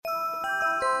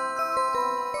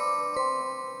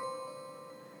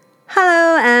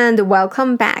and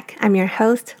welcome back. I'm your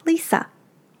host, Lisa.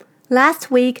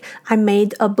 Last week, I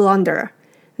made a blunder.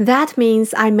 That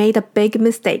means I made a big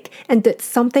mistake and did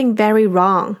something very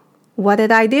wrong. What did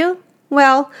I do?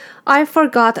 Well, I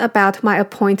forgot about my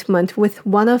appointment with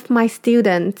one of my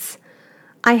students.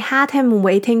 I had him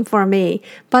waiting for me,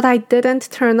 but I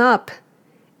didn't turn up.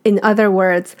 In other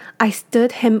words, I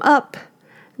stood him up.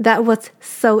 That was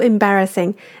so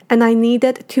embarrassing, and I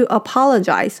needed to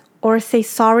apologize or say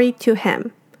sorry to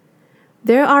him.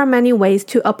 There are many ways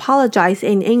to apologize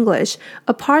in English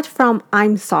apart from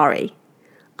I'm sorry.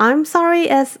 I'm sorry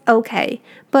is okay,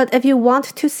 but if you want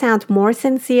to sound more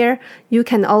sincere, you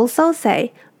can also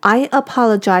say I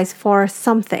apologize for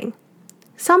something.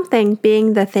 Something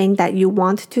being the thing that you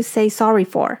want to say sorry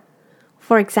for.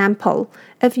 For example,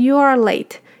 if you are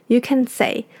late, you can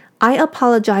say I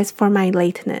apologize for my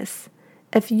lateness.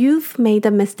 If you've made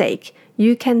a mistake,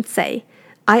 you can say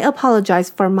I apologize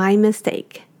for my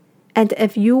mistake. And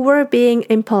if you were being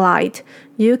impolite,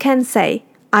 you can say,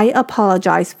 I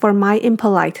apologize for my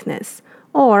impoliteness,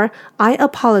 or I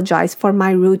apologize for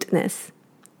my rudeness.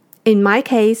 In my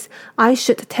case, I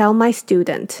should tell my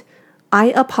student,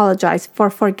 I apologize for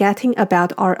forgetting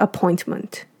about our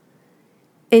appointment.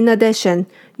 In addition,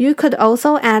 you could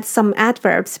also add some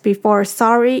adverbs before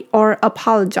sorry or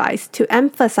apologize to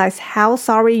emphasize how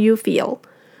sorry you feel.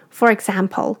 For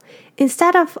example,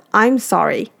 instead of I'm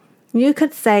sorry, you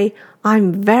could say,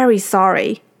 I'm very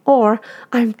sorry, or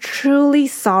I'm truly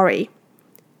sorry.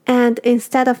 And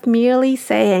instead of merely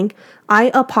saying,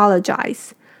 I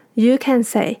apologize, you can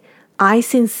say, I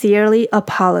sincerely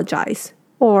apologize,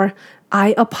 or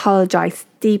I apologize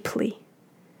deeply.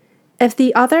 If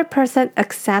the other person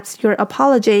accepts your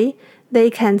apology, they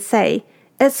can say,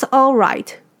 it's all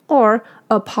right, or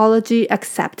apology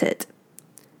accepted.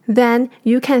 Then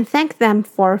you can thank them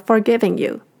for forgiving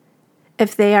you.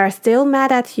 If they are still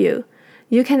mad at you,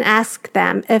 you can ask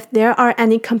them if there are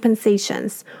any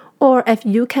compensations or if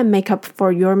you can make up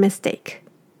for your mistake.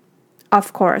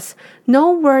 Of course,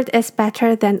 no word is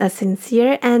better than a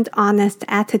sincere and honest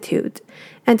attitude,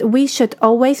 and we should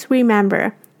always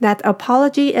remember that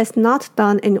apology is not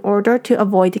done in order to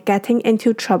avoid getting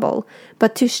into trouble,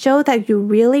 but to show that you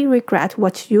really regret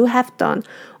what you have done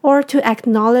or to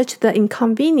acknowledge the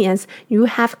inconvenience you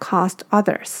have caused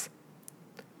others.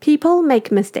 People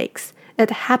make mistakes. It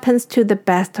happens to the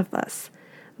best of us.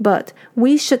 But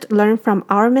we should learn from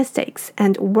our mistakes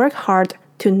and work hard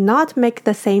to not make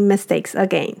the same mistakes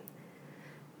again.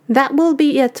 That will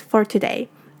be it for today.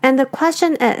 And the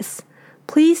question is,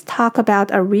 please talk about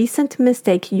a recent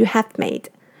mistake you have made.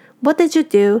 What did you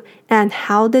do and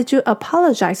how did you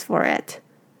apologize for it?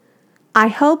 I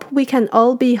hope we can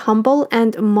all be humble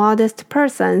and modest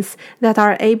persons that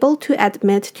are able to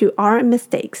admit to our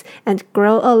mistakes and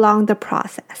grow along the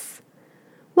process.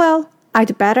 Well,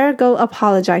 I'd better go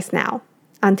apologize now.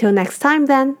 Until next time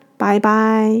then,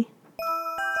 bye-bye.